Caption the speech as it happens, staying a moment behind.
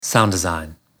Sound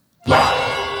design.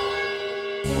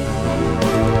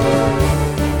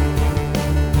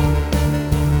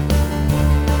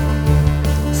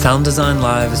 Sound Design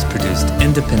Live is produced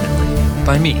independently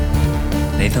by me,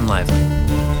 Nathan Lively,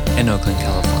 in Oakland,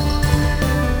 California.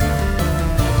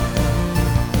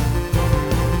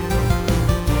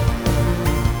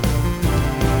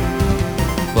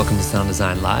 Welcome to Sound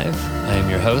Design Live. I am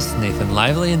your host, Nathan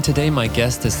Lively, and today my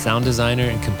guest is sound designer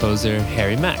and composer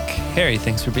Harry Mack. Harry,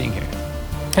 thanks for being here.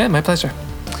 Yeah, my pleasure.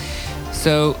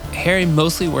 So, Harry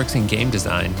mostly works in game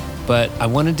design, but I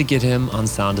wanted to get him on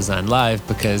Sound Design Live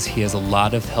because he has a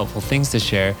lot of helpful things to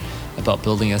share about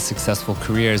building a successful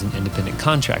career as an independent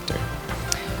contractor.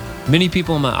 Many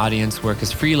people in my audience work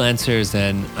as freelancers,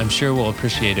 and I'm sure will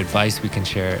appreciate advice we can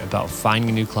share about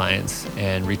finding new clients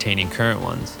and retaining current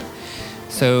ones.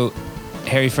 So,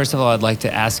 Harry, first of all, I'd like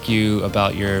to ask you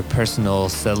about your personal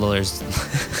settlers.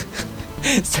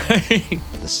 Sorry.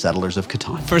 The Settlers of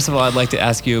Catan. First of all, I'd like to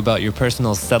ask you about your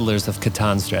personal Settlers of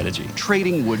Catan strategy.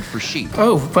 Trading wood for sheep.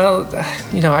 Oh, well,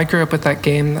 I grew up with that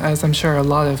game, as I'm sure a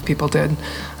lot of people did.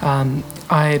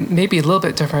 I may be a little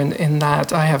bit different in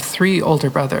that I have 3 older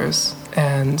brothers,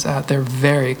 and they're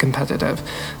very competitive.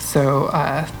 So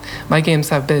my games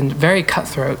have been very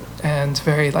cutthroat and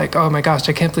very like, oh my gosh,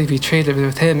 I can't believe you traded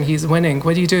with him. He's winning.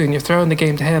 What are you doing? You're throwing the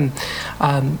game to him.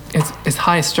 It's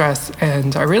high stress,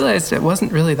 and I realized it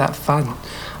wasn't really that fun.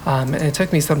 And it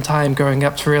took me some time growing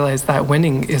up to realize that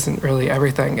winning isn't really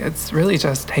everything. It's really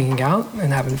just hanging out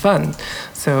and having fun.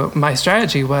 So my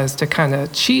strategy was to kind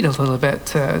of cheat a little bit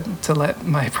to let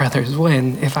my brothers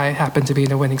win if I happen to be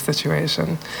in a winning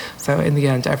situation. So in the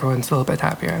end, everyone's a little bit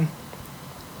happier.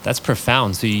 That's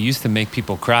profound. So you used to make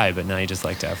people cry, but now you just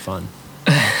like to have fun.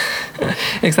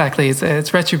 Exactly.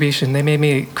 It's retribution. They made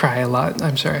me cry a lot,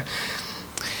 I'm sure.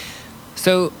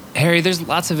 So, Harry, there's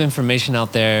lots of information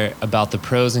out there about the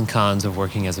pros and cons of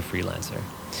working as a freelancer.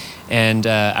 And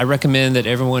I recommend that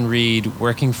everyone read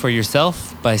Working for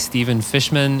Yourself by Stephen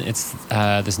Fishman. It's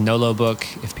this Nolo book,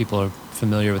 if people are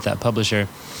familiar with that publisher.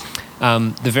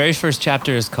 The very first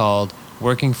chapter is called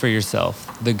Working for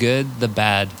Yourself, the Good, the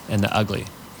Bad, and the Ugly.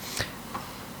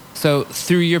 So,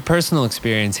 through your personal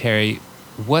experience, Harry,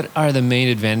 what are the main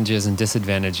advantages and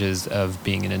disadvantages of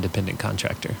being an independent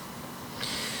contractor?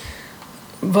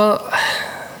 Well,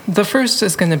 the first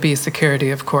is going to be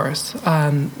security, of course.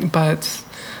 But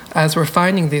as we're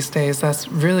finding these days, that's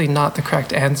really not the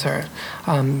correct answer.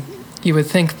 You would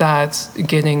think that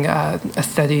getting a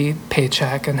steady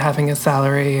paycheck and having a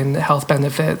salary and health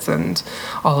benefits and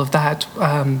all of that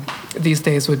these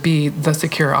days would be the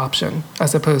secure option,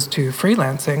 as opposed to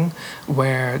freelancing,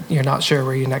 where you're not sure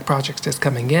where your next project is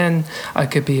coming in. It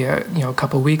could be a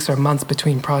couple weeks or months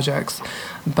between projects.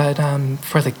 But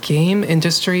for the game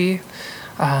industry,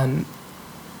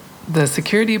 the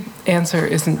security answer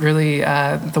isn't really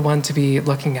the one to be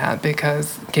looking at,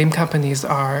 because game companies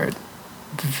are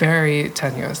very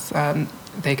tenuous.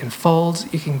 They can fold,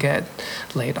 you can get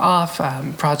laid off,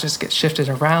 projects get shifted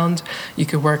around. You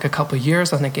could work a couple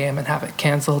years on a game and have it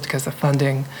canceled because of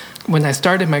funding. When I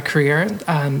started my career,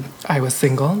 I was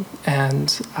single,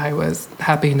 and I was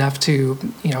happy enough to,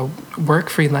 work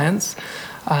freelance.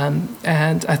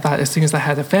 And I thought as soon as I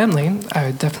had a family, I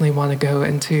would definitely want to go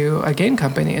into a game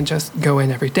company and just go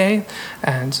in every day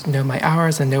and know my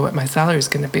hours and know what my salary is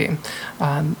going to be.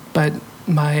 But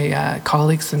my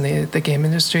colleagues in the game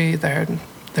industry, they're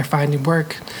finding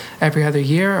work every other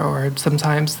year, or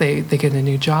sometimes they get a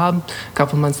new job. A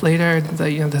couple months later,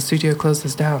 the studio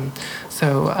closes down.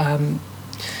 So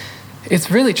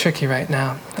it's really tricky right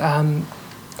now.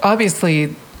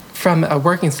 Obviously, from a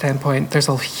working standpoint, there's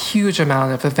a huge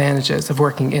amount of advantages of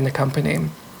working in a company,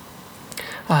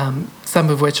 some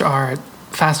of which are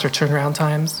faster turnaround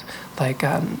times. Like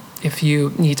if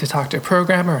you need to talk to a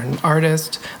programmer or an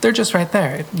artist, they're just right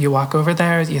there. You walk over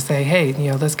there, you say, hey,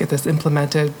 let's get this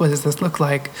implemented. What does this look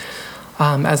like?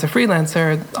 As a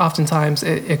freelancer, oftentimes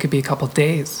it could be a couple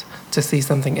days to see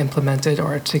something implemented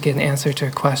or to get an answer to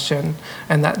a question.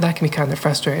 And that can be kind of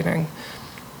frustrating.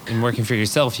 In working for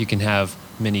yourself, you can have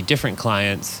many different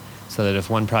clients, so that if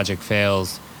one project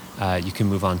fails, you can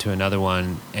move on to another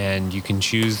one, and you can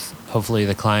choose, hopefully,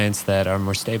 the clients that are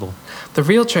more stable. The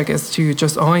real trick is to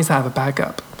just always have a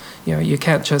backup. You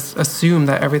can't just assume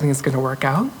that everything is going to work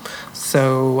out.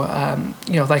 So,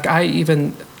 like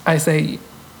I say,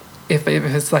 if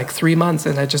it's like 3 months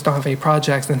and I just don't have any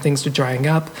projects and things are drying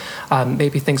up,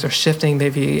 maybe things are shifting,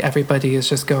 maybe everybody is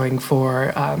just going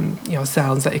for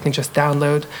sounds that you can just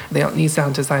download. They don't need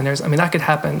sound designers. I mean, that could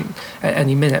happen at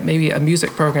any minute. Maybe a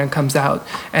music program comes out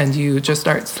and you just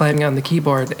start slamming on the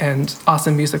keyboard and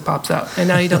awesome music pops up, and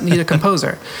now you don't need a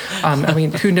composer. I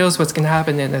mean, who knows what's going to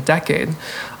happen in a decade?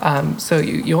 So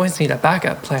you always need a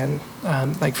backup plan.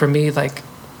 Like for me, like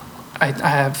I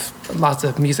have lots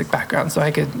of music background, so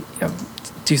I could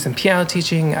do some piano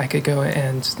teaching. I could go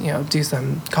and do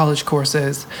some college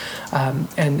courses,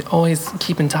 and always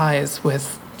keeping ties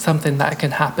with something that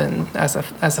can happen as a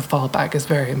fallback is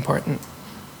very important.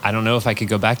 I don't know if I could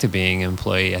go back to being an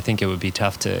employee. I think it would be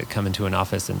tough to come into an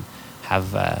office and have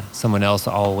someone else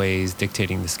always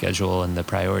dictating the schedule and the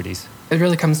priorities. It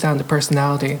really comes down to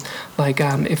personality. Like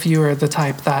if you are the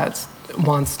type that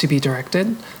wants to be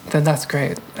directed, then that's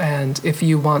great. And if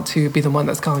you want to be the one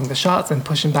that's calling the shots and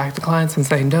pushing back the clients and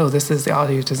saying, no, this is the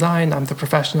audio design, I'm the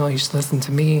professional, you should listen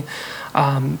to me,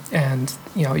 and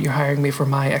you're hiring me for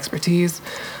my expertise.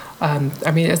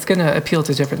 I mean, it's going to appeal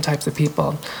to different types of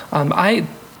people. I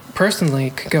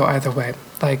personally could go either way.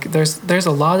 Like there's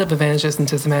a lot of advantages and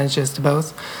disadvantages to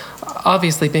both.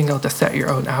 Obviously, being able to set your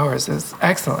own hours is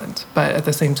excellent, but at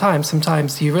the same time,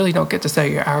 sometimes you really don't get to set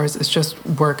your hours. It's just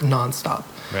work nonstop.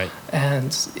 Right.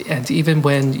 And even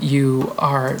when you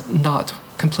are not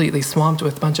completely swamped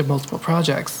with a bunch of multiple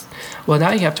projects, well,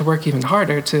 now you have to work even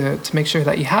harder to make sure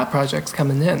that you have projects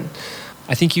coming in.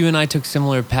 I think you and I took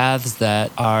similar paths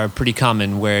that are pretty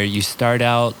common, where you start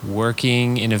out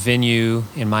working in a venue,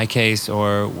 in my case,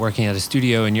 or working at a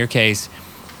studio in your case,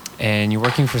 and you're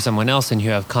working for someone else and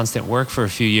you have constant work for a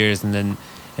few years, and then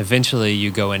eventually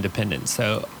you go independent.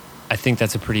 So I think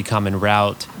that's a pretty common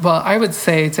route. Well, I would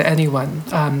say to anyone,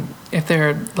 if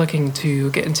they're looking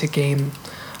to get into game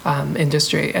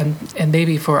industry, and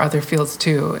maybe for other fields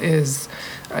too, is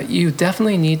you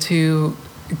definitely need to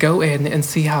go in and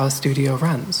see how a studio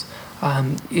runs.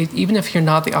 Even if you're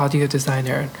not the audio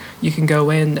designer, you can go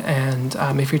in and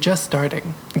if you're just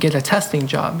starting, get a testing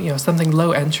job, something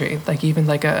low entry, like even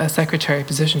like a secretary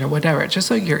position or whatever, just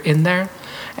so you're in there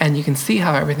and you can see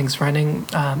how everything's running.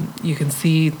 You can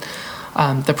see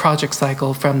the project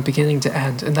cycle from beginning to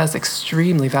end, and that's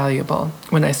extremely valuable.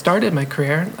 When I started my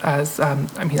career I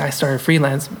started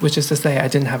freelance, which is to say I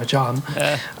didn't have a job.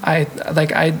 I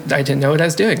didn't know what I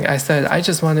was doing. I said, I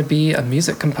just want to be a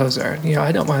music composer.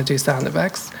 I don't want to do sound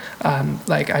effects.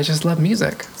 I just love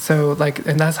music. So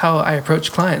and that's how I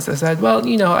approached clients. I said, well,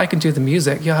 I can do the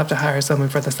music. You'll have to hire someone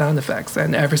for the sound effects.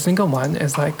 And every single one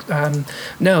is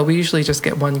no, we usually just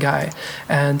get one guy.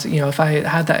 And, if I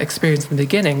had that experience in the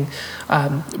beginning,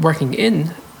 working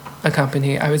in a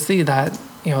company, I would see that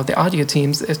the audio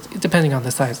teams, depending on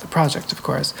the size of the project, of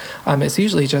course, it's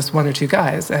usually just one or two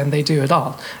guys, and they do it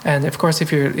all. And of course,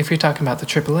 if you're talking about the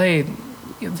AAA,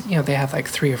 they have like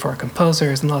 3 or 4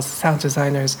 composers and lots of sound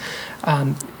designers.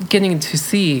 Getting to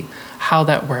see how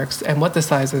that works and what the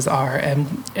sizes are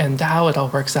and how it all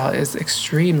works out is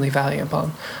extremely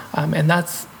valuable. And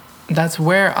that's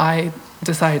where I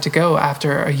decided to go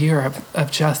after a year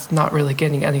of just not really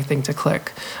getting anything to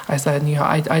click. I said,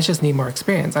 I just need more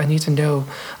experience. I need to know,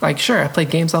 sure, I played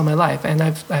games all my life and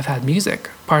I've had music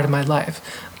part of my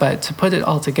life, but to put it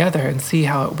all together and see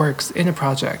how it works in a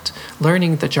project,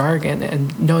 learning the jargon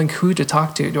and knowing who to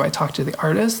talk to. Do I talk to the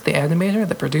artist, the animator,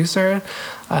 the producer,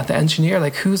 the engineer?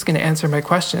 Who's going to answer my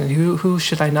question? Who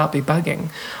should I not be bugging?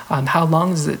 How long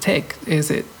does it take? Is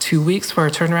it 2 weeks for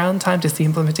a turnaround time to see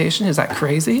implementation? Is that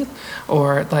crazy?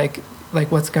 Or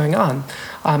what's going on?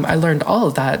 I learned all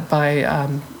of that by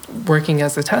working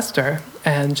as a tester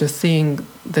and just seeing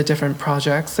the different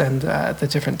projects and the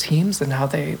different teams and how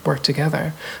they work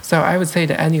together. So I would say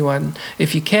to anyone,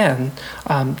 if you can,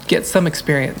 get some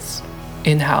experience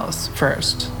in-house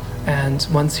first. And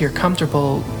once you're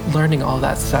comfortable learning all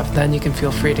that stuff, then you can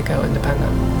feel free to go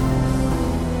independent.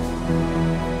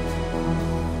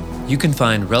 You can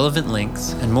find relevant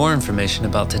links and more information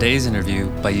about today's interview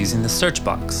by using the search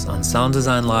box on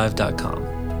sounddesignlive.com.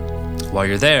 While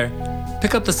you're there,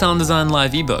 pick up the Sound Design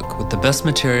Live ebook with the best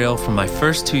material from my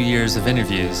first 2 years of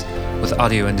interviews with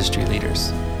audio industry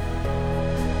leaders.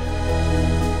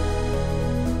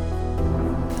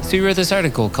 So you wrote this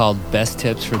article called Best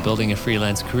Tips for Building a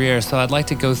Freelance Career, so I'd like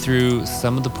to go through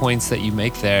some of the points that you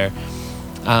make there.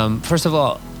 First of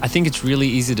all, I think it's really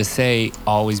easy to say,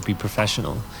 always be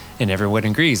professional. And everyone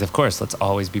agrees, of course, let's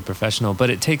always be professional. But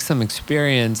it takes some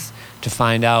experience to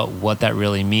find out what that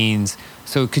really means.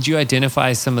 So could you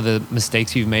identify some of the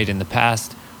mistakes you've made in the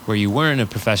past where you weren't a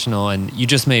professional, and you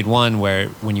just made one where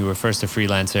when you were first a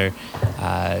freelancer,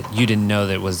 you didn't know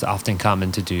that it was often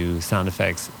common to do sound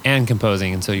effects and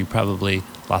composing, and so you probably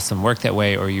lost some work that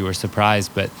way, or you were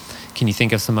surprised. But can you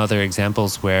think of some other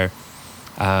examples where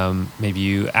maybe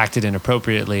you acted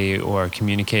inappropriately or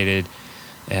communicated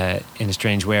in a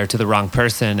strange way or to the wrong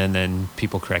person, and then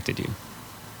people corrected you?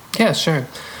 Yeah, sure.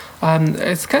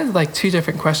 It's kind of like two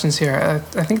different questions here.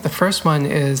 I think the first one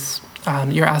is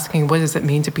you're asking, what does it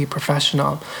mean to be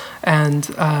professional? And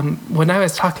when I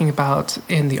was talking about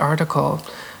in the article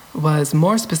was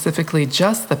more specifically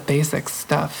just the basic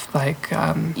stuff, like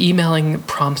emailing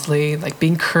promptly, like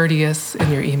being courteous in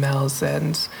your emails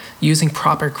and using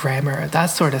proper grammar, that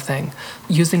sort of thing.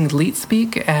 Using leet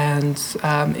speak and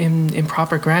in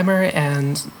proper grammar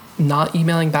and not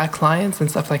emailing back clients and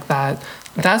stuff like that,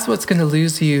 that's what's going to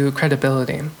lose you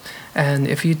credibility. And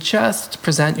if you just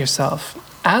present yourself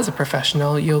as a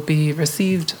professional, you'll be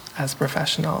received as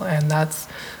professional. And that's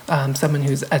someone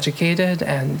who's educated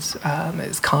and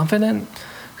is confident,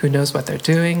 who knows what they're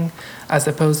doing, as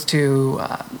opposed to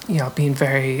being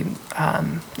very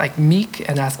like meek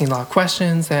and asking a lot of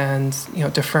questions and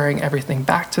deferring everything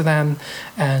back to them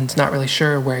and not really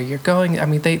sure where you're going. I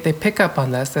mean, they pick up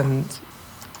on this, and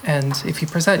if you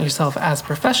present yourself as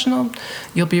professional,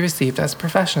 you'll be received as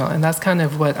professional. And that's kind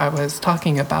of what I was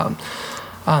talking about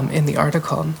in the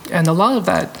article. And a lot of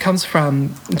that comes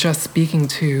from just speaking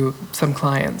to some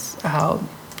clients, how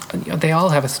they all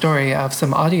have a story of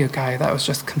some audio guy that was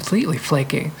just completely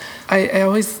flaky.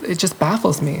 It just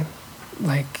baffles me.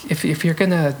 Like, if you're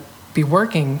going to be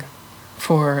working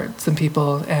for some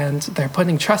people and they're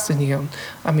putting trust in you,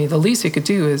 I mean, the least you could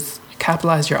do is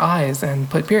capitalize your I's and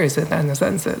put periods in the end of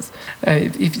sentences.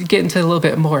 If you get into a little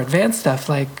bit more advanced stuff,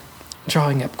 like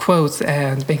drawing up quotes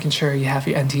and making sure you have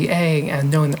your NDA and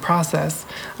knowing the process,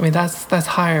 I mean, that's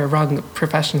higher rung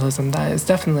professionalism. That is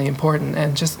definitely important.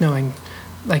 And just knowing,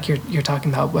 like you're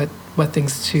talking about what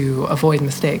things to avoid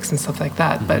mistakes and stuff like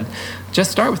that. Mm-hmm. But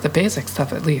just start with the basic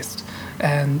stuff at least.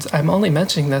 And I'm only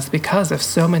mentioning this because of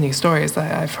so many stories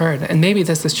that I've heard. And maybe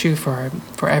this is true for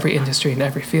every industry and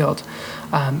every field.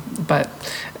 But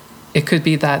it could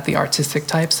be that the artistic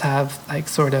types have like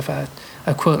sort of a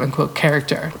quote unquote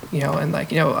character, and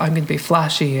like, I'm going to be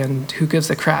flashy and who gives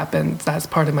a crap. And that's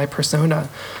part of my persona.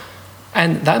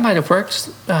 And that might have worked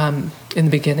in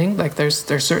the beginning. Like there's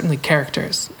certainly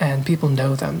characters and people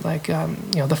know them. Like,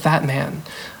 the Fat Man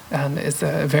is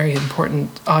a very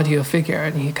important audio figure,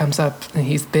 and he comes up and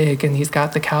he's big and he's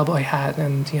got the cowboy hat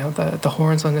and the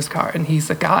horns on his car, and he's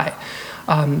a guy.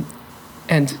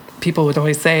 And people would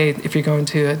always say, if you're going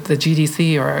to the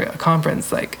GDC or a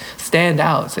conference, like stand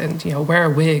out and wear a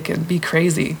wig and be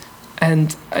crazy,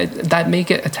 and that may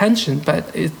get attention,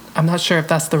 but I'm not sure if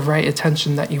that's the right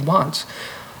attention that you want.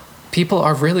 People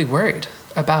are really worried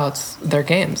about their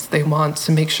games. They want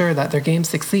to make sure that their game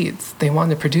succeeds. They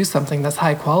want to produce something that's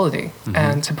high quality. Mm-hmm.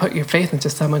 And to put your faith into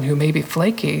someone who may be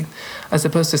flaky as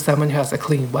opposed to someone who has a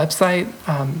clean website.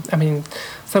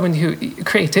 Someone who,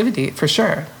 creativity for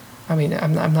sure. I mean,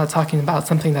 I'm not talking about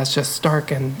something that's just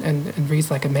stark and reads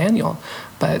like a manual,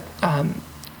 but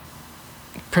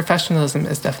professionalism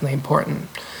is definitely important.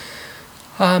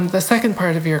 The second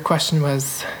part of your question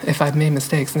was if I've made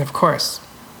mistakes, and of course,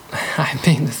 I've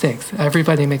made mistakes.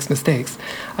 Everybody makes mistakes.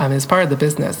 It's part of the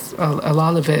business. A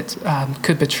lot of it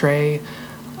could betray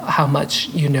how much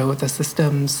you know the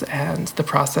systems and the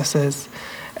processes.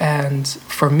 And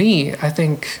for me, I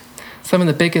think some of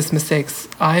the biggest mistakes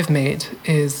I've made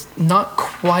is not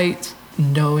quite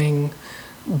knowing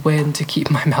when to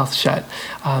keep my mouth shut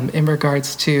in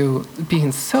regards to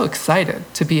being so excited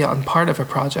to be on part of a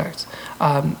project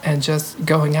and just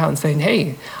going out and saying,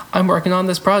 hey, I'm working on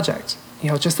this project.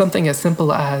 Just something as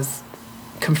simple as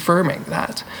confirming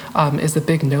that is a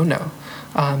big no-no.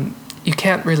 You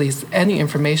can't release any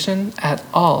information at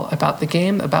all about the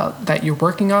game, about that you're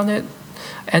working on it,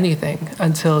 anything,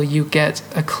 until you get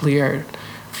a clear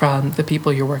from the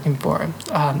people you're working for.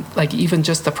 Like even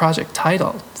just the project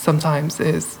title sometimes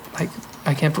is like,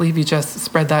 I can't believe you just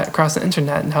spread that across the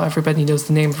internet and how everybody knows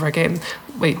the name of our game.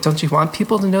 Wait, don't you want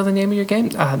people to know the name of your game?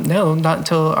 No, not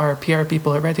until our PR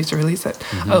people are ready to release it.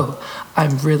 Mm-hmm. Oh,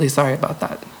 I'm really sorry about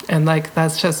that. And like,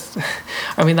 that's just,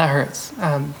 I mean, that hurts.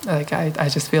 I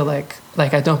just feel like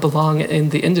I don't belong in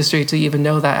the industry to even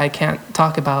know that I can't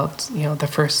talk about, the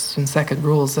first and second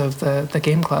rules of the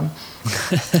game club.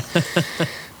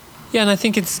 Yeah, and I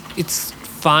think it's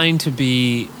fine to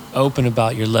be open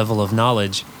about your level of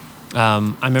knowledge.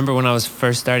 I remember when I was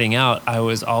first starting out, I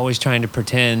was always trying to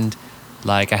pretend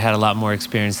like I had a lot more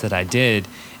experience than I did.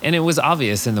 And it was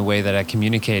obvious in the way that I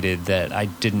communicated that I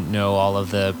didn't know all of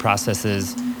the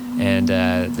processes and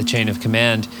the chain of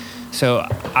command. So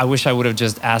I wish I would have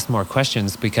just asked more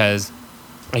questions, because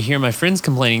I hear my friends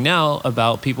complaining now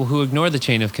about people who ignore the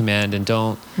chain of command and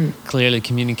don't clearly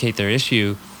communicate their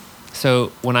issue.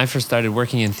 So when I first started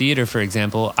working in theater, for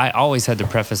example, I always had to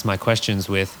preface my questions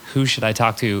with, who should I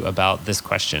talk to about this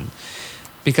question?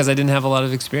 Because I didn't have a lot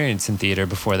of experience in theater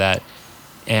before that.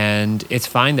 And it's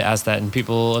fine to ask that, and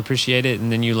people appreciate it,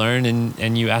 and then you learn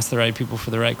and you ask the right people for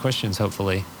the right questions,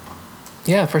 hopefully.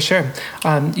 Yeah, for sure.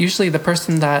 Usually the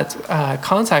person that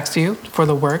contacts you for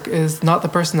the work is not the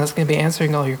person that's going to be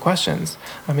answering all your questions.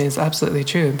 I mean, it's absolutely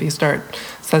true. If you start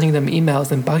sending them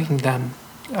emails and bugging them,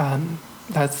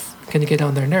 that's going to get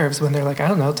on their nerves when they're like, I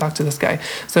don't know, talk to this guy.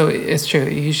 So it's true.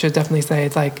 You should definitely say,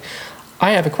 it's like,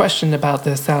 I have a question about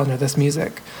this sound or this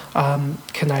music.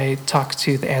 Can I talk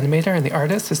to the animator and the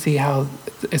artist to see how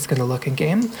it's going to look in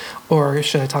game? Or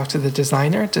should I talk to the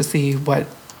designer to see what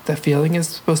the feeling is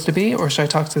supposed to be? Or should I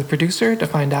talk to the producer to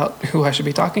find out who I should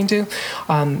be talking to?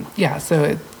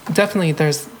 Definitely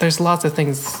there's lots of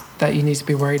things that you need to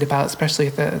be worried about, especially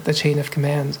the chain of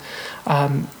command.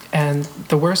 And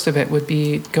the worst of it would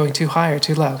be going too high or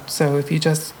too low. So if you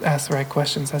just ask the right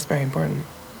questions, that's very important.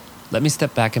 Let me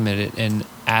step back a minute and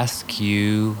ask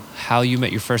you how you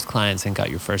met your first clients and got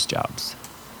your first jobs.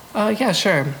 Yeah,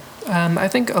 sure. I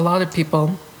think a lot of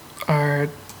people are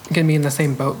going to be in the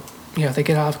same boat. You know, they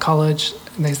get out of college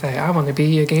and they say, I want to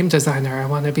be a game designer. I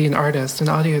want to be an artist, an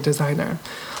audio designer.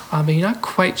 But you're not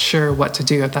quite sure what to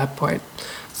do at that point.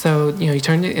 So, you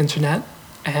turn to the internet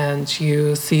and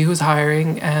you see who's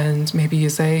hiring, and maybe you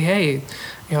say, hey,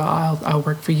 I'll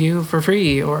work for you for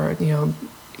free, or,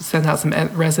 send out some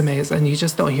resumes, and you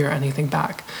just don't hear anything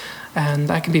back. And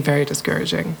that can be very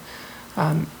discouraging,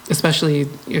 especially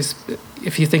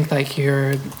if you think like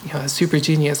you're a super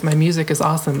genius. My music is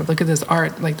awesome. Look at this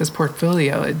art, like this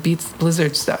portfolio. It beats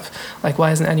Blizzard stuff. Like,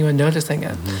 why isn't anyone noticing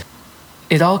it? Mm-hmm.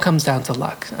 It all comes down to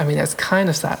luck. I mean, it's kind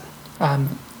of sad.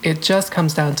 It just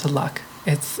comes down to luck.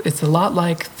 It's a lot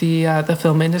like the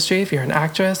film industry. If you're an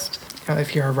actress,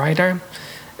 if you're a writer,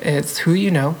 it's who you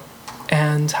know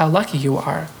and how lucky you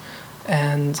are.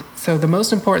 And so the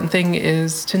most important thing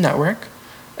is to network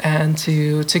and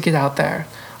to get out there.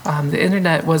 The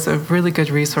internet was a really good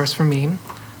resource for me.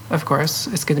 Of course,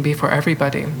 it's going to be for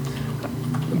everybody.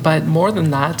 But more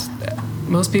than that,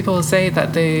 most people say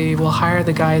that they will hire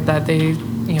the guy that they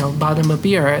bought him a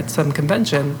beer at some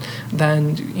convention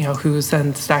than who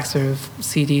send stacks of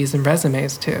CDs and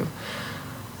resumes to.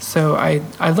 So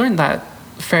I learned that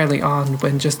fairly on,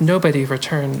 when just nobody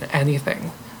returned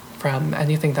anything from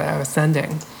anything that I was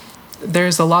sending.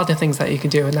 There's a lot of things that you can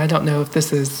do, and I don't know if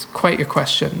this is quite your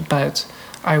question, but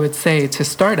I would say to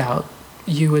start out,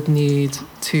 you would need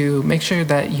to make sure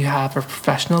that you have a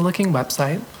professional-looking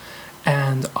website,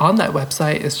 and on that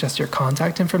website is just your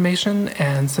contact information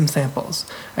and some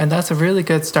samples. And that's a really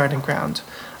good starting ground.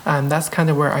 That's kind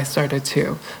of where I started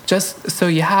too, just so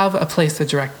you have a place to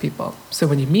direct people. So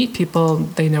when you meet people,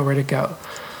 they know where to go.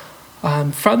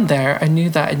 From there, I knew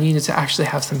that I needed to actually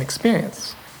have some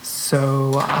experience.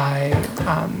 So I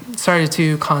started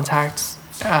to contact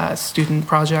student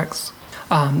projects,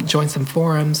 join some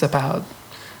forums about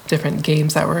different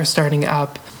games that were starting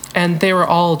up. And they were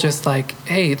all just like,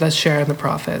 hey, let's share in the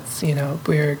profits.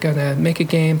 We're going to make a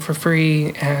game for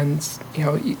free, and,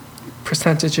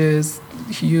 percentages,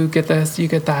 you get this, you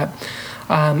get that.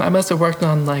 I must have worked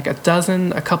on like a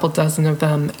couple dozen of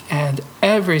them, and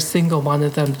every single one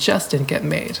of them just didn't get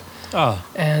made. Oh.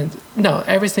 And no,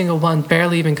 every single one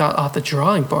barely even got off the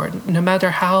drawing board. No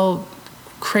matter how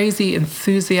crazy,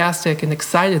 enthusiastic, and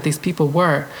excited these people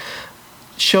were,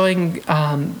 showing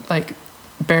like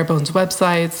bare bones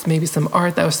websites, maybe some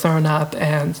art that was thrown up,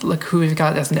 and look who we've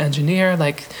got as an engineer,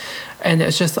 and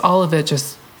it's just all of it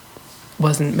just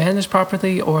wasn't managed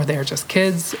properly, or they're just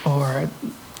kids, or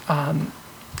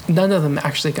none of them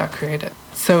actually got created.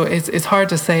 So it's hard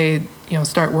to say,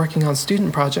 start working on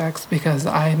student projects, because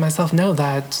I myself know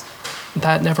that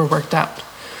never worked out.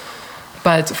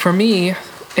 But for me,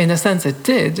 in a sense, it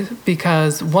did,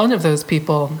 because one of those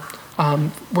people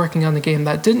working on the game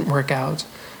that didn't work out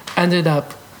ended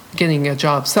up getting a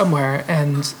job somewhere,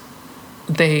 and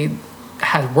they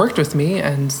had worked with me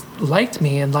and liked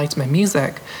my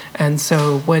music. And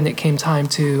so when it came time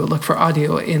to look for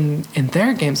audio in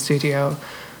their game studio,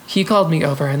 he called me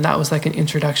over, and that was like an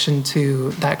introduction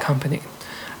to that company.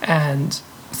 And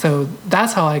so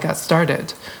that's how I got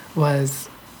started, was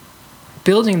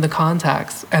building the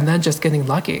contacts and then just getting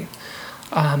lucky.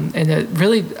 And it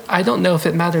really, I don't know if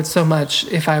it mattered so much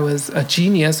if I was a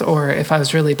genius or if I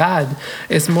was really bad.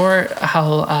 It's more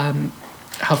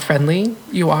how friendly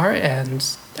you are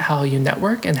and how you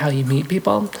network and how you meet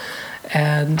people.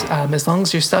 And as long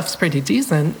as your stuff's pretty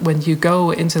decent, when you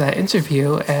go into that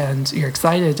interview and you're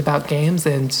excited about games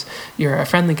and you're a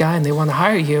friendly guy and they want to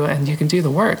hire you and you can do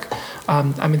the work,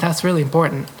 that's really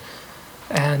important.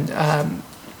 And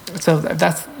so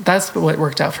that's what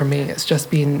worked out for me. It's just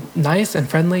being nice and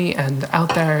friendly and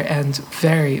out there and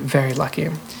very, very lucky.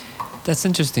 That's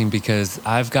interesting because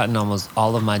I've gotten almost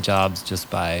all of my jobs just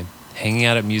by hanging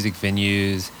out at music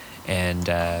venues and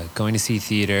going to see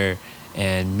theater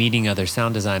and meeting other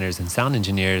sound designers and sound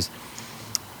engineers.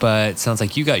 But it sounds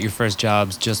like you got your first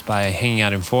jobs just by hanging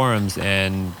out in forums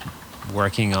and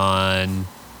working on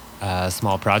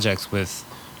small projects with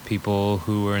people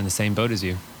who were in the same boat as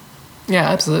you. Yeah,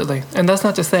 absolutely. And that's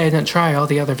not to say I didn't try all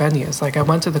the other venues. Like, I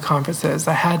went to the conferences,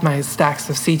 I had my stacks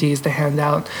of CDs to hand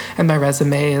out and my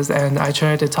resumes, and I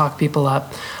tried to talk people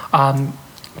up.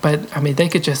 But they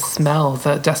could just smell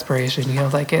the desperation.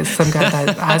 Like, it's some guy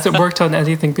that hasn't worked on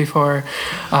anything before.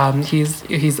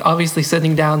 He's obviously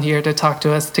sitting down here to talk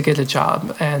to us to get a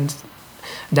job. And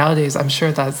nowadays, I'm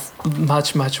sure that's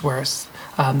much, much worse.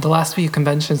 The last few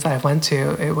conventions I went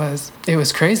to, it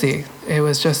was crazy. It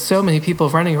was just so many people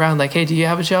running around like, hey, do you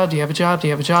have a job? Do you have a job? Do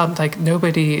you have a job? Like,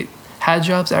 nobody had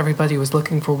jobs. Everybody was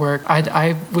looking for work.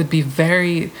 I would be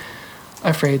very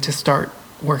afraid to start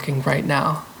working right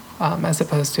now, as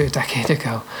opposed to a decade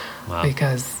ago. Wow.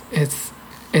 Because it's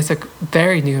a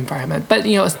very new environment. But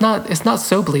it's not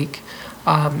so bleak.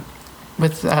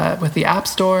 With the App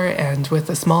Store and with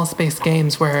the small space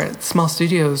games where small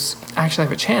studios actually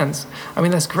have a chance,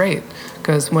 that's great.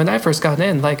 Because when I first got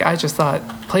in, I just thought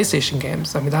PlayStation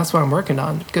games. That's what I'm working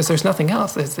on because there's nothing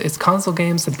else. It's console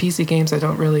games and PC games that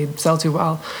don't really sell too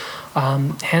well.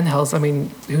 Handhelds,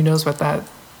 who knows what that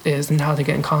is and how to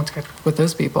get in contact with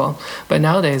those people. But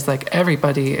nowadays,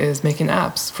 everybody is making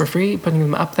apps for free, putting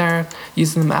them up there,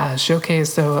 using them as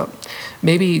showcase. So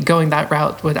maybe going that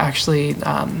route would actually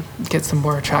get some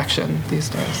more traction these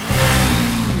days.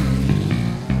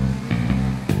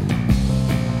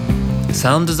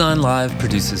 Sound Design Live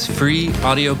produces free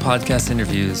audio podcast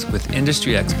interviews with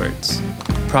industry experts,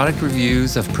 product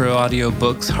reviews of pro audio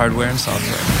books, hardware, and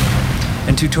software,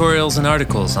 and tutorials and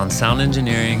articles on sound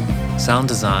engineering, sound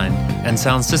design, and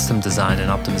sound system design and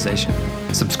optimization.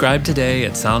 Subscribe today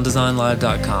at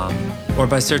sounddesignlive.com or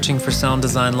by searching for Sound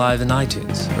Design Live in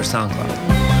iTunes or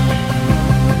SoundCloud.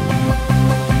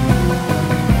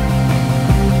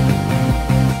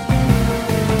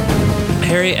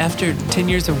 Harry, after 10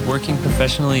 years of working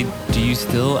professionally, do you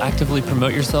still actively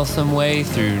promote yourself some way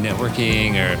through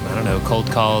networking or, cold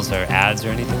calls or ads or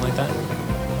anything like that?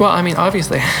 Well,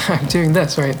 obviously, I'm doing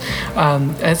this, right?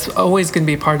 It's always going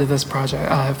to be part of this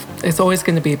project. It's always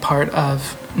going to be part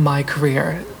of my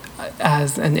career.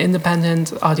 As an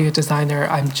independent audio designer,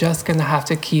 I'm just going to have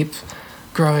to keep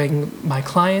growing my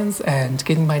clients and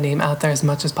getting my name out there as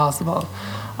much as possible.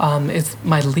 It's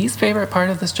my least favorite part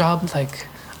of this job.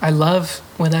 I love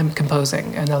when I'm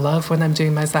composing and I love when I'm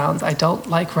doing my sounds. I don't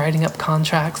like writing up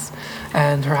contracts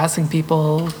and harassing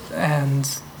people and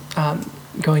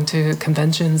going to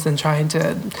conventions and trying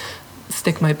to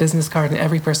stick my business card in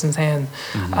every person's hand.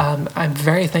 Mm-hmm. I'm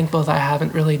very thankful that I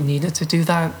haven't really needed to do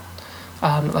that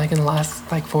in the last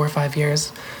 4 or 5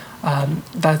 years.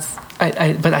 But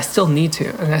I still need to,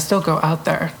 and I still go out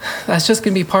there. That's just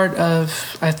going to be part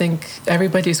of, I think,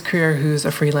 everybody's career who's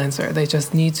a freelancer. They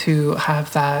just need to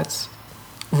have that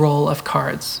roll of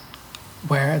cards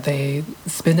where they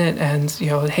spin it and,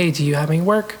 hey, do you have any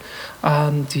work?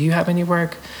 Do you have any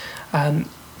work?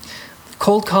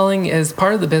 Cold calling is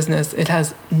part of the business. It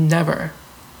has never,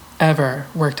 ever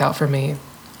worked out for me.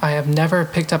 I have never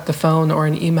picked up the phone or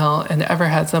an email and ever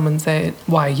had someone say,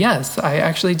 why, yes, I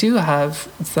actually do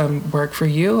have some work for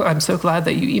you. I'm so glad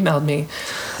that you emailed me.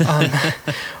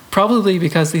 Probably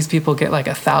because these people get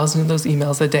 1,000 of those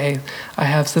emails a day. I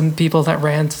have some people that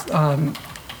rant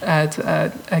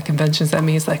at conventions at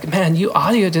me. It's man, you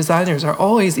audio designers are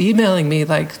always emailing me.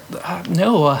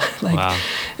 No, wow.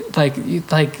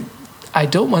 I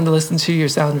don't want to listen to your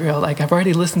sound reel. I've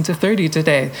already listened to 30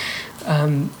 today.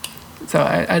 So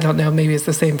I don't know. Maybe it's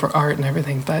the same for art and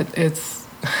everything, but it's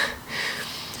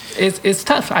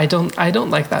tough. I don't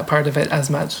like that part of it as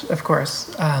much. Of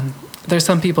course, there's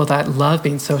some people that love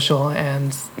being social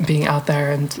and being out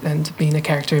there and being a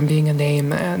character and being a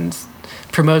name and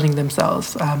promoting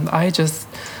themselves. I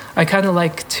kind of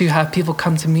like to have people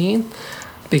come to me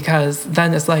because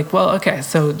then it's well, okay,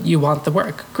 so you want the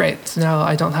work. Great. So now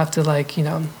I don't have to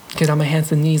get on my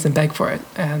hands and knees and beg for it.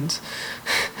 And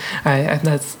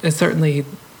it's certainly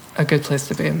a good place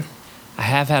to be in. I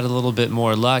have had a little bit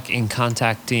more luck in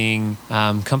contacting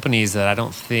companies that I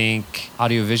don't think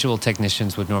audiovisual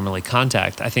technicians would normally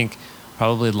contact. I think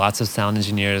probably lots of sound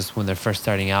engineers, when they're first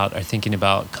starting out, are thinking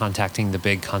about contacting the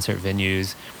big concert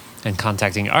venues and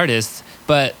contacting artists,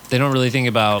 but they don't really think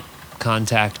about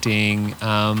contacting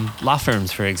law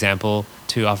firms, for example,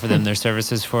 to offer them their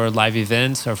services for live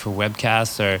events or for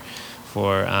webcasts or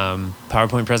for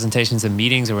PowerPoint presentations and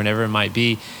meetings or whatever it might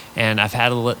be. And I've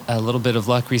had a little bit of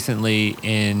luck recently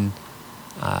in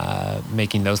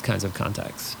making those kinds of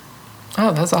contacts.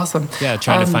 Oh, that's awesome. Yeah,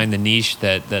 trying to find the niche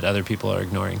that other people are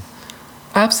ignoring.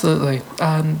 Absolutely.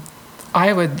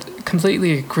 I would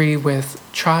completely agree with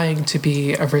trying to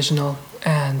be original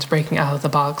and breaking out of the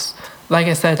box. Like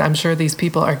I said, I'm sure these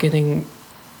people are getting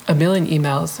a million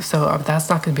emails, so that's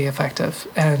not going to be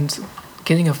effective. And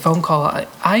getting a phone call,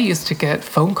 I used to get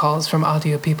phone calls from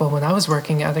audio people when I was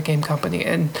working at a game company,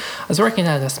 and I was working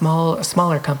at a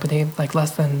smaller company, like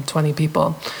less than 20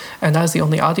 people, and I was the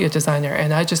only audio designer,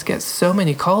 and I just get so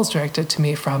many calls directed to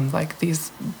me from like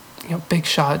these big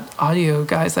shot audio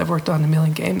guys that worked on a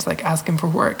million games, like asking for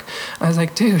work. I was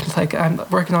like, dude, like I'm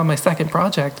working on my second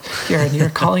project here, and you're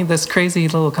calling this crazy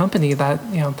little company that,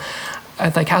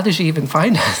 like, how did you even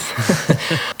find us?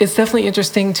 It's definitely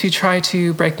interesting to try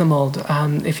to break the mold.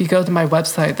 If you go to my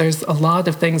website, there's a lot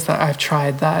of things that I've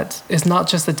tried that is not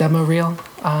just a demo reel.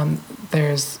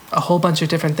 There's a whole bunch of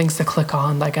different things to click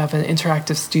on. Like I have an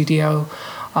interactive studio.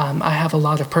 I have a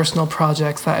lot of personal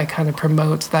projects that I kind of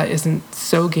promote that isn't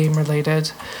so game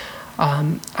related.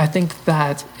 I think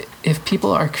that if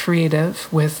people are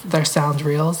creative with their sound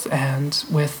reels and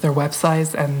with their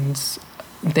websites, and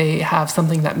they have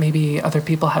something that maybe other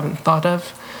people haven't thought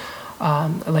of,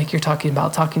 like you're talking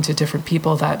about, talking to different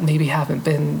people that maybe haven't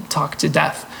been talked to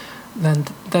death, then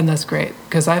that's great.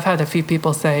 Because I've had a few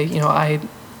people say, I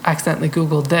accidentally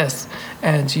Googled this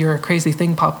and your crazy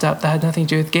thing popped up that had nothing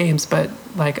to do with games, but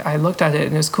like I looked at it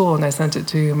and it was cool, and I sent it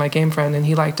to my game friend and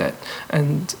he liked it,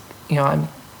 and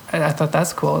I thought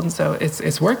that's cool, and so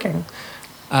it's working.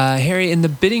 Harry, in the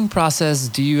bidding process,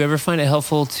 do you ever find it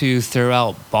helpful to throw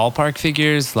out ballpark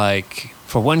figures? Like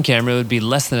for one camera, it would be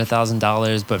less than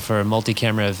 $1,000, but for a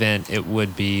multi-camera event, it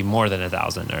would be more than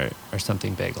 $1,000 or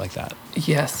something big like that.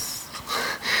 Yes.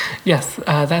 Yes,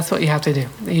 that's what you have to do.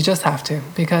 You just have to,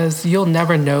 because you'll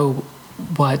never know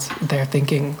what they're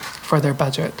thinking for their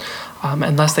budget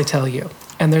unless they tell you.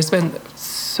 And there's been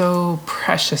so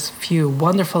precious few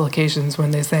wonderful occasions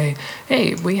when they say,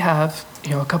 hey, we have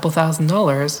a couple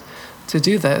 $1,000s to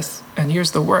do this, and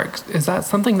here's the work. Is that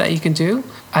something that you can do?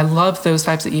 I love those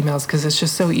types of emails because it's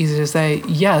just so easy to say,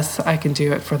 yes, I can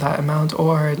do it for that amount,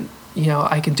 or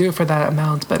I can do it for that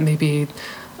amount, but maybe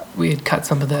we'd cut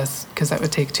some of this because that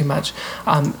would take too much.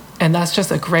 And that's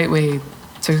just a great way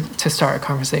to start a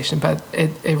conversation, but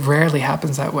it rarely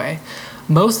happens that way.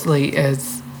 Mostly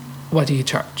it's, what do you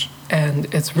charge?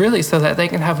 And it's really so that they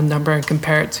can have a number and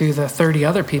compare it to the 30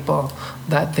 other people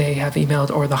that they have emailed,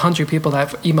 or the 100 people that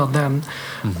have emailed them.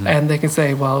 Mm-hmm. And they can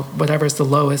say, well, whatever's the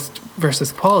lowest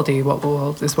versus quality, is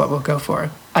what we'll go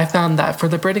for. I found that for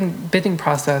the bidding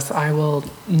process, I will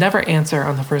never answer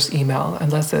on the first email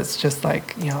unless it's just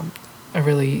like, a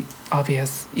really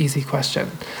obvious, easy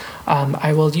question.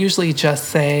 I will usually just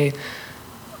say,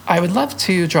 I would love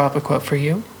to draw up a quote for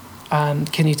you.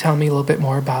 Can you tell me a little bit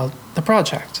more about the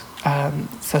project?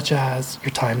 Such as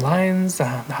your timelines,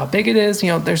 how big it is.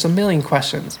 There's a million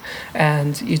questions,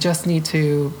 and you just need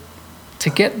to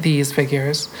get these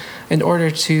figures in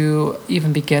order to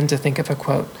even begin to think of a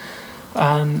quote.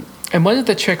 And one of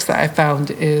the tricks that I found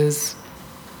is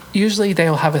usually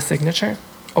they'll have a signature,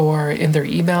 or in their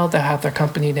email they'll have their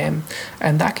company name,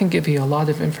 and that can give you a lot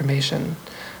of information.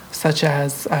 Such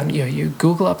as, you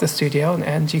Google up the studio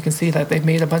and you can see that they've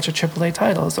made a bunch of AAA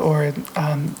titles, or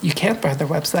you can't find their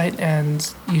website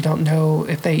and you don't know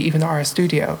if they even are a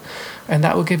studio. And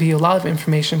that will give you a lot of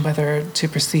information whether to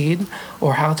proceed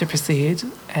or how to proceed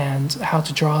and how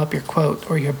to draw up your quote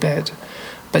or your bid.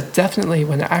 But definitely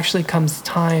when it actually comes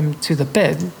time to the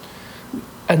bid,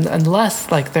 and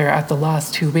unless like they're at the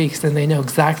last 2 weeks and they know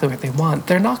exactly what they want,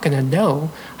 they're not going to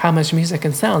know how much music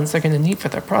and sounds they're going to need for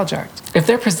their project. If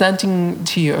they're presenting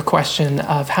to you a question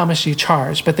of how much you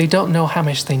charge, but they don't know how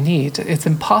much they need, it's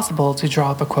impossible to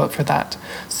draw up a quote for that.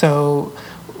 So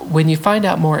when you find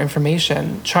out more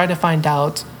information, try to find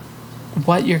out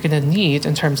what you're going to need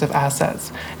in terms of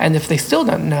assets. And if they still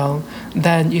don't know,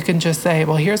 then you can just say,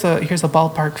 well, here's a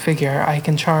ballpark figure. I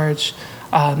can charge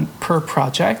per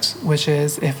project, which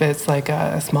is if it's like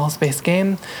a small space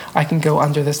game, I can go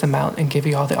under this amount and give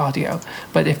you all the audio.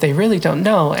 But if they really don't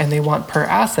know and they want per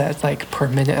asset, like per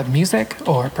minute of music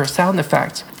or per sound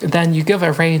effect, then you give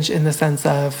a range in the sense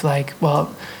of like,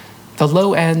 well, the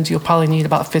low end, you'll probably need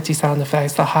about 50 sound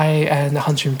effects, the high end,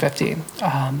 150.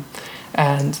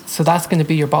 And so that's going to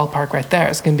be your ballpark right there.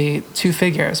 It's going to be two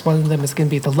figures. One of them is going to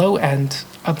be the low end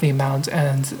of the amount,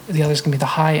 and the other is going to be the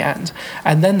high end.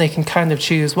 And then they can kind of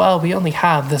choose, well, we only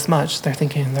have this much, they're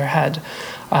thinking in their head.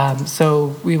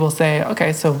 So we will say,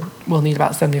 okay, so we'll need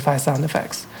about 75 sound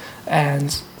effects.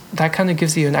 And that kind of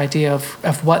gives you an idea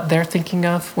of what they're thinking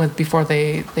of before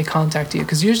they contact you.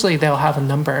 Because usually they'll have a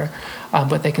number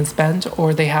what they can spend,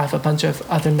 or they have a bunch of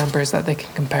other numbers that they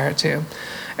can compare it to.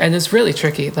 And it's really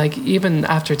tricky. Like even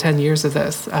after 10 years of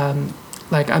this,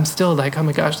 like I'm still like, oh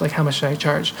my gosh, like how much should I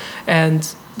charge? And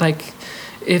like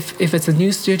if it's a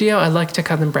new studio, I like to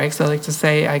cut them breaks. I like to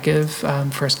say I give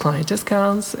first client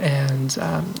discounts, and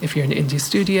if you're an indie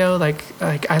studio, like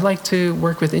I like to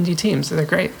work with indie teams. They're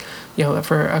great. You know,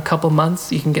 for a couple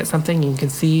months, you can get something, you can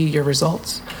see your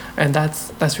results, and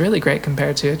that's really great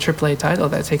compared to a AAA title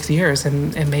that takes years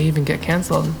and may even get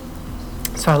canceled.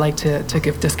 So I like to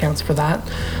give discounts for that.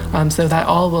 So that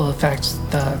all will affect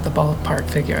the ballpark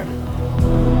figure.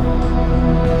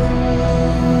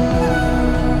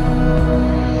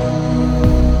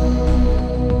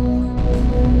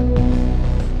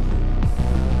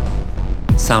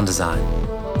 Sound design.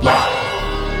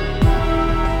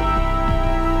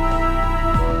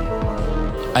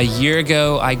 A year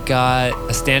ago, I got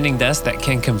a standing desk that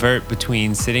can convert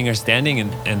between sitting or standing,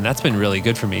 and that's been really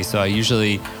good for me. So I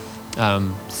usually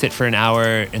sit for an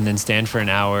hour and then stand for an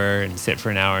hour and sit for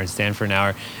an hour and stand for an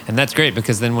hour. And that's great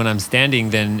because then when I'm standing,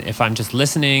 then if I'm just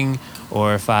listening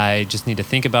or if I just need to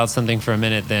think about something for a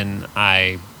minute, then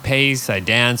I pace, I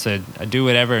dance, I do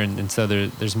whatever. And so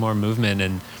there's more movement,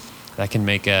 and that can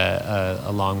make a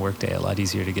long work day a lot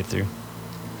easier to get through.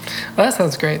 Well, that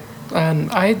sounds great.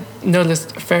 I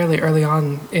noticed fairly early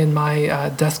on in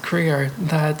my desk career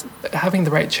that having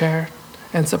the right chair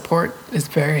and support is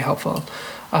very helpful.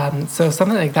 So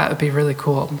something like that would be really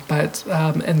cool. But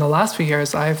in the last few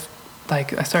years, I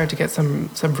started to get some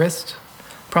wrist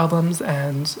problems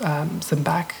and some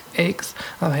back aches.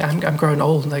 I'm growing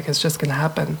old, like it's just gonna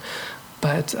happen.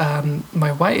 But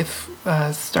my wife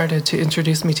started to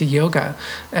introduce me to yoga.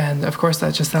 And of course,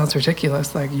 that just sounds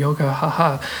ridiculous, like yoga,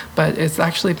 haha. But it's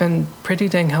actually been pretty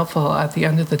dang helpful at the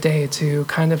end of the day to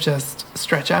kind of just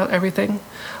stretch out everything,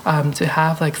 to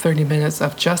have like 30 minutes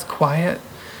of just quiet.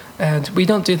 And we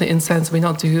don't do the incense, we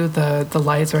don't do the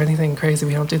lights or anything crazy,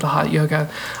 we don't do the hot yoga.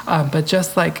 But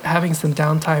just like having some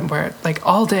downtime where like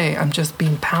all day I'm just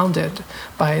being pounded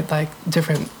by like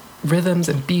different rhythms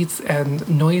and beats and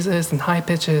noises and high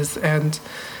pitches, and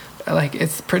like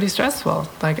it's pretty stressful.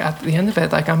 Like at the end of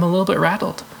it, like I'm a little bit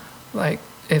rattled. Like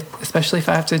especially if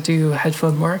I have to do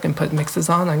headphone work and put mixes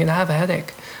on, I'm gonna have a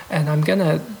headache, and I'm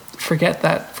gonna forget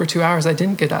that for 2 hours I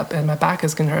didn't get up, and my back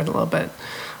is gonna hurt a little bit.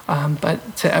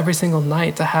 But to every single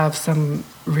night to have some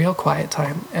real quiet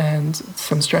time and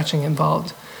some stretching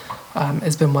involved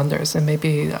has been wonders. And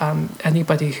maybe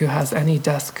anybody who has any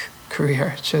desk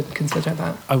career should consider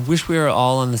that. I wish we were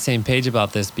all on the same page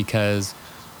about this, because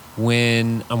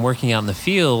when I'm working out in the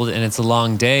field and it's a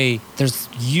long day, there's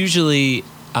usually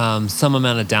some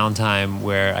amount of downtime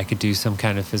where I could do some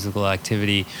kind of physical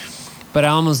activity, but I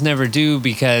almost never do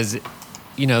because,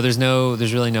 you know, there's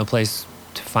really no place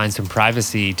to find some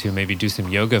privacy to maybe do some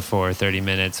yoga for 30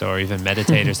 minutes or even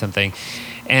meditate or something.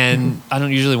 And I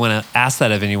don't usually want to ask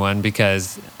that of anyone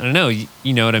because, I don't know,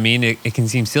 you know what I mean? It can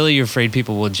seem silly. You're afraid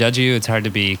people will judge you. It's hard to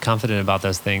be confident about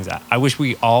those things. I wish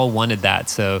we all wanted that,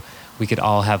 so we could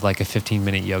all have like a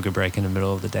 15-minute yoga break in the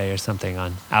middle of the day or something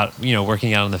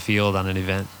working out in the field on an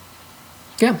event.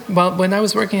 Yeah, well, when I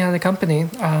was working at a company,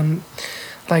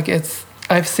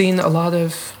 I've seen a lot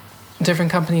of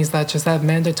different companies that just have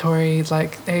mandatory,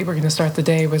 like, hey, we're going to start the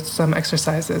day with some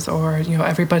exercises, or, you know,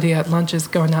 everybody at lunch is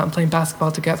going out and playing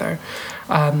basketball together.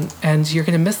 And you're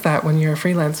going to miss that when you're a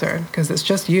freelancer, because it's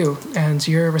just you and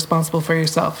you're responsible for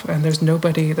yourself. And there's no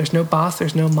boss,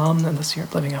 there's no mom, unless you're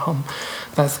living at home,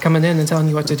 that's coming in and telling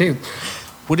you what to do.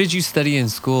 What did you study in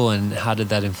school, and how did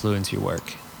that influence your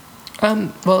work?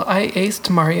 Well, I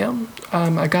aced Mario.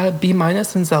 I got a B-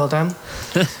 in Zelda.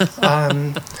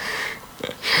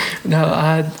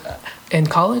 In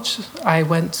college, I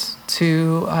went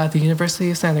to the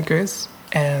University of Santa Cruz,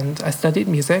 and I studied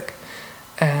music,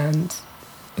 and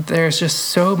there's just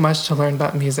so much to learn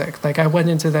about music. Like, I went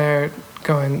into there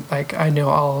going, like, I know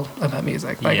all about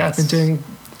music. Like, yes. I've been doing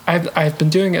I've been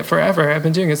doing it forever. I've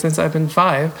been doing it since I've been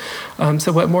 5.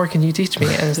 So what more can you teach me?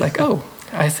 And it's like, oh,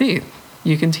 I see.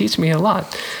 You can teach me a lot.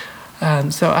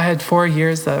 So I had 4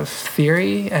 years of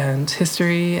theory and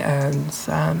history and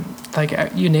like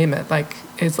you name it. Like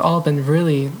it's all been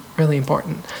really, really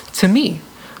important to me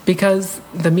because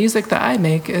the music that I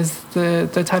make is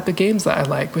the type of games that I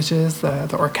like, which is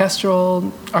the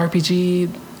orchestral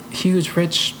RPG, huge,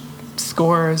 rich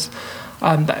scores.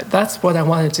 That's what I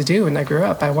wanted to do when I grew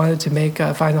up. I wanted to make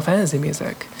Final Fantasy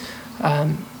music.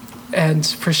 And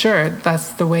for sure,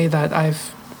 that's the way that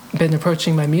I've been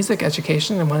approaching my music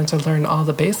education. I wanted to learn all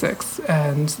the basics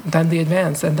and then the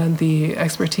advanced and then the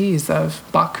expertise of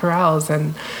Bach chorales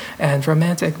and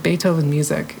romantic Beethoven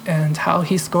music and how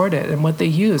he scored it and what they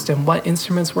used and what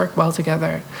instruments work well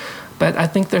together. But I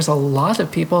think there's a lot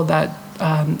of people that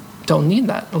don't need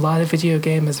that. A lot of video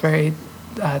game is very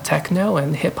techno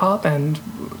and hip hop and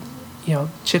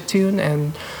chiptune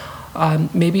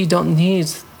and maybe you don't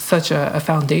need such a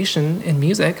foundation in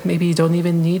music. Maybe you don't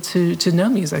even need to know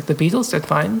music. The Beatles did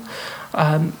fine.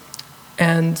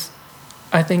 And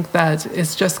I think that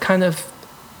it's just kind of,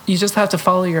 you just have to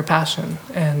follow your passion.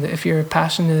 And if your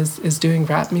passion is doing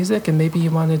rap music and maybe you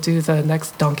want to do the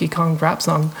next Donkey Kong rap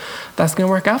song, that's going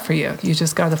to work out for you. You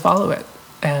just got to follow it.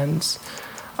 And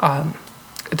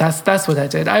that's what I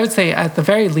did. I would say at the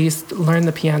very least, learn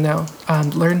the piano,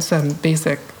 learn some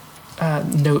basic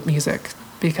note music,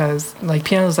 because like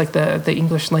piano is like the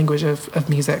English language of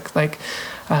music. Like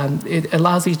it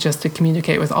allows you just to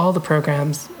communicate with all the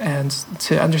programs and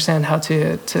to understand how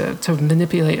to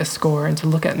manipulate a score and to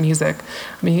look at music.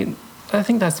 I mean, I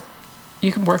think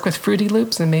you can work with Fruity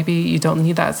Loops and maybe you don't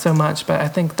need that so much, but I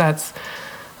think that's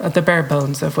the bare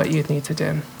bones of what you'd need to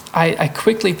do. I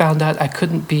quickly found out I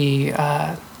couldn't be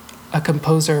a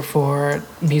composer for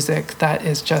music that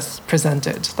is just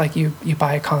presented. Like you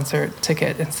buy a concert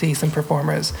ticket and see some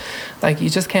performers. Like you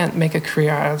just can't make a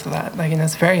career out of that. Like, and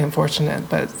it's very unfortunate,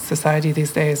 but society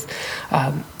these days,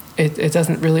 it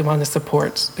doesn't really want to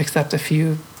support except a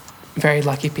few very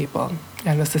lucky people.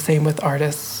 And it's the same with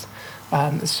artists.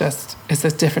 It's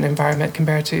a different environment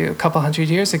compared to a couple hundred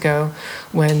years ago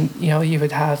when, you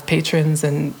would have patrons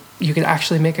and you could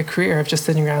actually make a career of just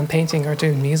sitting around painting or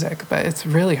doing music, but it's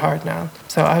really hard now.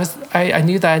 So I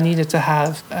knew that I needed to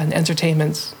have an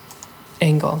entertainment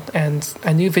angle, and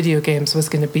I knew video games was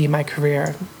going to be my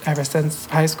career ever since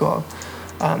high school.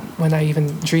 When I even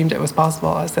dreamed it was possible,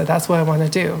 I said, that's what I want to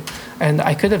do. And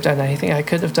I could have done anything. I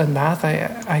could have done math.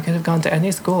 I could have gone to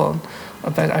any school,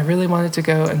 but I really wanted to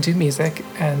go and do music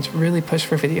and really push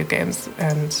for video games.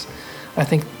 And I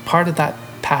think part of that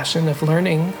passion of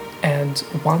learning and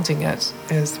wanting it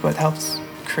is what helps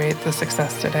create the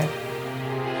success today.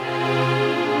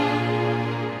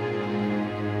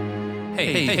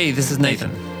 Hey, this is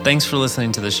Nathan. Thanks for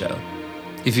listening to the show.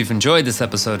 If you've enjoyed this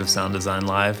episode of Sound Design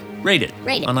Live, rate it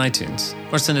on iTunes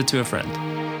or send it to a friend.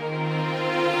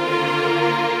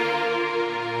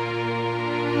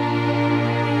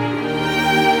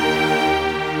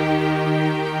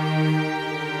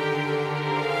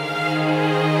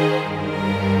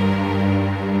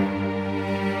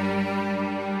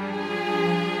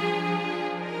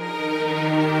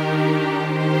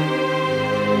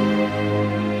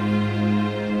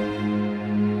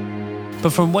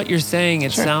 But from what you're saying,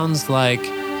 it sounds like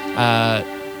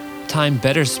time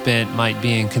better spent might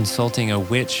be in consulting a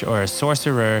witch or a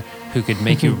sorcerer who could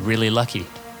make you really lucky.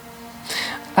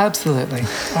 Absolutely.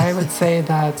 I would say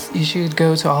that you should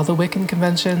go to all the Wiccan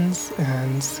conventions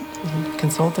and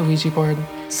consult the Ouija board.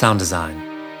 Sound Design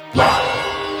Live.